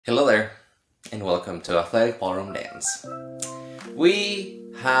Hello there, and welcome to Athletic Ballroom Dance. We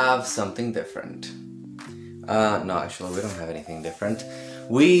have something different. No, actually, we don't have anything different.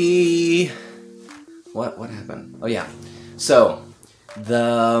 What happened? Oh yeah. So,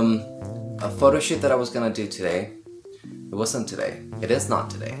 the photo shoot that I was gonna do today, it wasn't today. It is not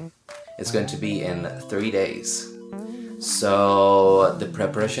today. It's going to be in 3 days. So, the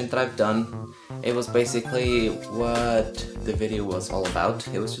preparation that I've done, it was basically what the video was all about.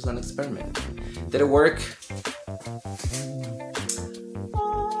 It was just an experiment. Did it work?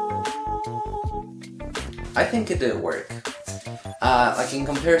 I think it did work. Like in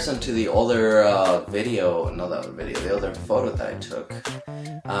comparison to the other the other photo that I took,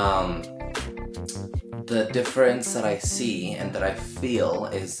 the difference that I see and that I feel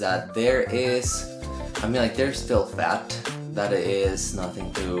is that there's still fat. That is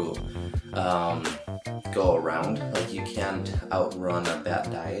nothing to go around. Like, you can't outrun a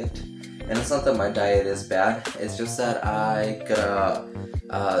bad diet. And it's not that my diet is bad, it's just that I gotta,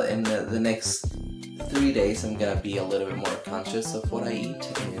 in the next 3 days, I'm gonna be a little bit more conscious of what I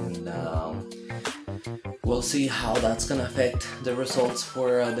eat, and we'll see how that's gonna affect the results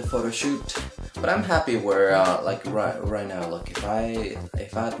for the photo shoot. But I'm happy where, like right now, look, if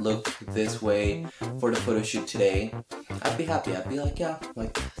I'd look this way for the photo shoot today, I'd be happy. I'd be like, yeah,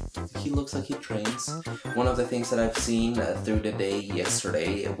 like, he looks like he trains. One of the things that I've seen through the day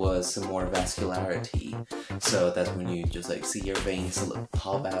yesterday, it was some more vascularity. So that's when you just like see your veins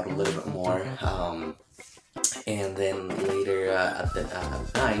pop out a little bit more. And then later at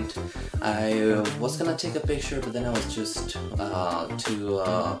night, I was gonna take a picture, but then I was just too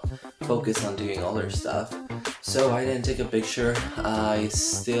focused on doing other stuff, so I didn't take a picture. I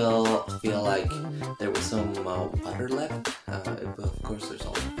still feel like there was some water left, but of course there's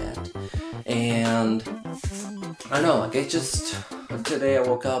always that. And I don't know, like, today I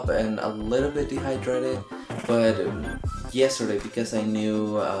woke up and a little bit dehydrated, but yesterday, because I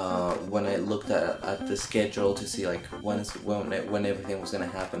knew when I looked at the schedule to see like when everything was gonna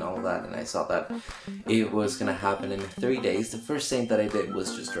happen, all of that, and I saw that it was gonna happen in 3 days, the first thing that I did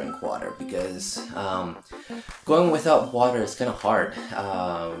was just drink water, because going without water is kind of hard.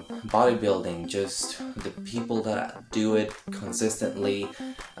 Bodybuilding, just the people that do it consistently,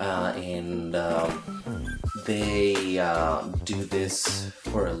 and they do this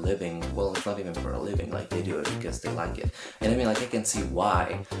for a living. Well, it's not even for a living, like, they do it because they like it. And I mean, like, I can see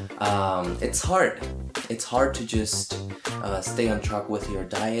why. It's hard. It's hard to just stay on track with your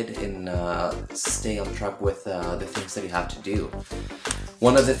diet and stay on track with the things that you have to do.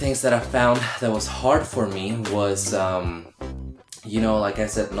 One of the things that I found that was hard for me was, like I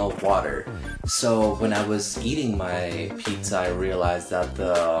said, no water. So when I was eating my pizza, I realized that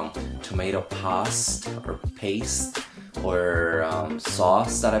the tomato paste or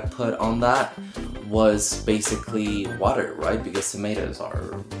sauce that I put on that was basically water, right? Because tomatoes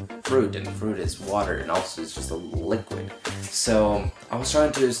are fruit, and fruit is water, and also it's just a liquid. So I was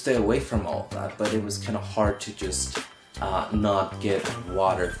trying to stay away from all of that, but it was kind of hard to just not get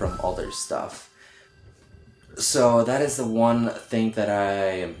water from other stuff. So that is the one thing that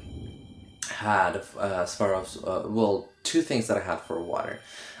I had as far as, two things that I had for water.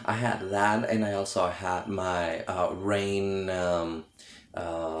 I had that, and I also had my rain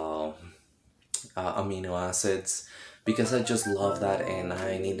amino acids, because I just love that, and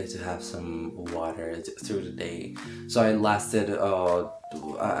I needed to have some water through the day. So I lasted,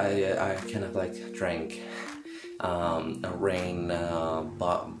 I kind of like drank a rain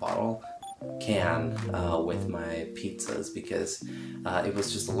can with my pizzas, because it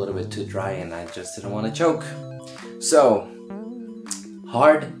was just a little bit too dry and I just didn't want to choke. So,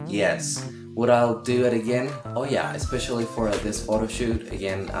 hard? Yes. Would I do it again? Oh yeah, especially for this photo shoot.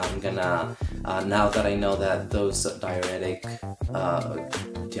 Again, I'm gonna, now that I know that those diuretics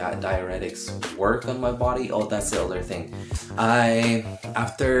work on my body. Oh, that's the other thing.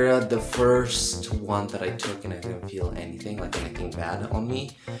 After the first one that I took and I didn't feel anything bad on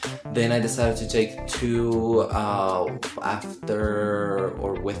me, then I decided to take 2 after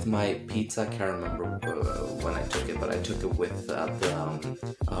or with my pizza. I can't remember when I took it, but I took it with the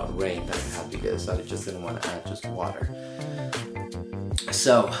rain that I had, because I just didn't want to add just water.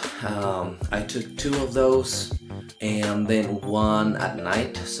 So I took 2 of those, and then 1 at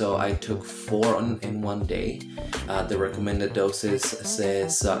night. So I took 4 in one day. The recommended doses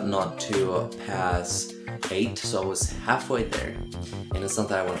says not to pass 8, so I was halfway there. And it's not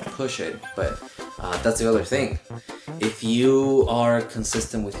that I want to push it, but that's the other thing. If you are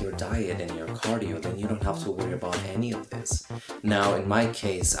consistent with your diet and your cardio, then you don't have to worry about any of this. Now, in my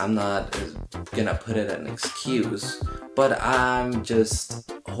case, I'm not gonna put it as an excuse, but I'm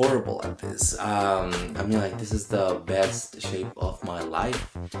just horrible at this. I mean, like, this is the best shape of my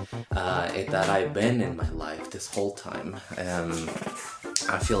life that I've been in my life this whole time.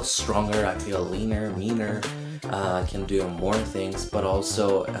 I feel stronger, I feel leaner, meaner, I can do more things, but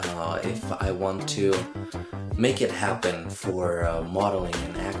also if I want to make it happen for modeling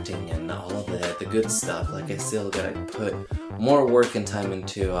and acting and all of the good stuff, like I still gotta put more work and time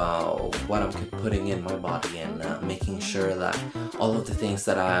into what I'm putting in my body and making sure that all of the things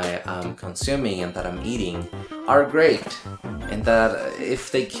that I am consuming and that I'm eating are great, and that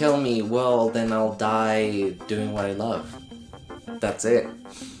if they kill me, well, then I'll die doing what I love. That's it.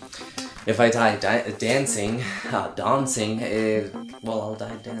 If I die dancing, well, I'll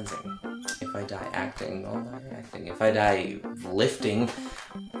die dancing. If I die acting, I'll die acting. If I die lifting,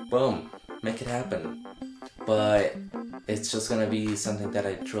 boom, make it happen. But it's just gonna be something that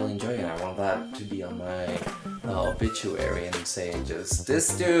I truly enjoy, and I want that to be on my obituary and saying just,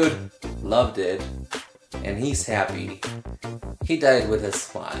 this dude loved it, and he's happy. He died with a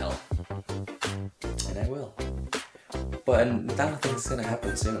smile. And I will. But I don't think it's gonna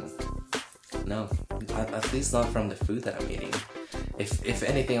happen soon. No, at least not from the food that I'm eating. If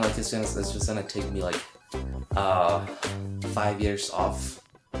anything, like it's just gonna take me like 5 years off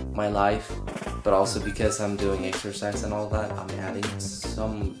my life, but also because I'm doing exercise and all that, I'm adding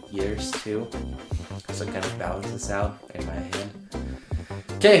some years too, so it kind of balances out in my head.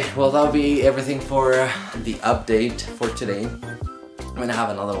 Okay, well, that'll be everything for the update for today. I'm gonna have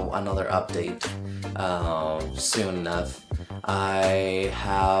another update soon enough. I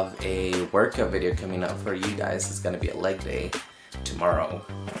have a workout video coming up for you guys. It's gonna be a leg day tomorrow.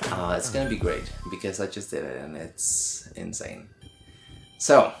 It's gonna be great because I just did it and it's insane.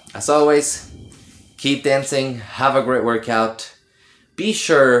 So, as always, keep dancing, have a great workout. Be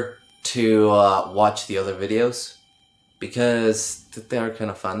sure to watch the other videos because they are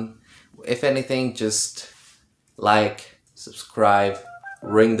kind of fun. If anything, just like, subscribe,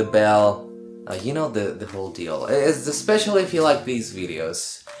 ring the bell. You know the whole deal. It's especially if you like these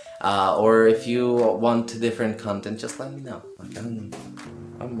videos, or if you want different content, just let me know. Like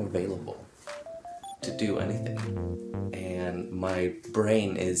I'm available to do anything, and my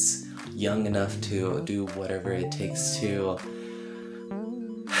brain is young enough to do whatever it takes to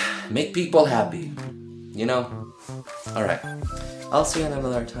make people happy. You know. All right. I'll see you in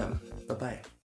another time. Bye bye.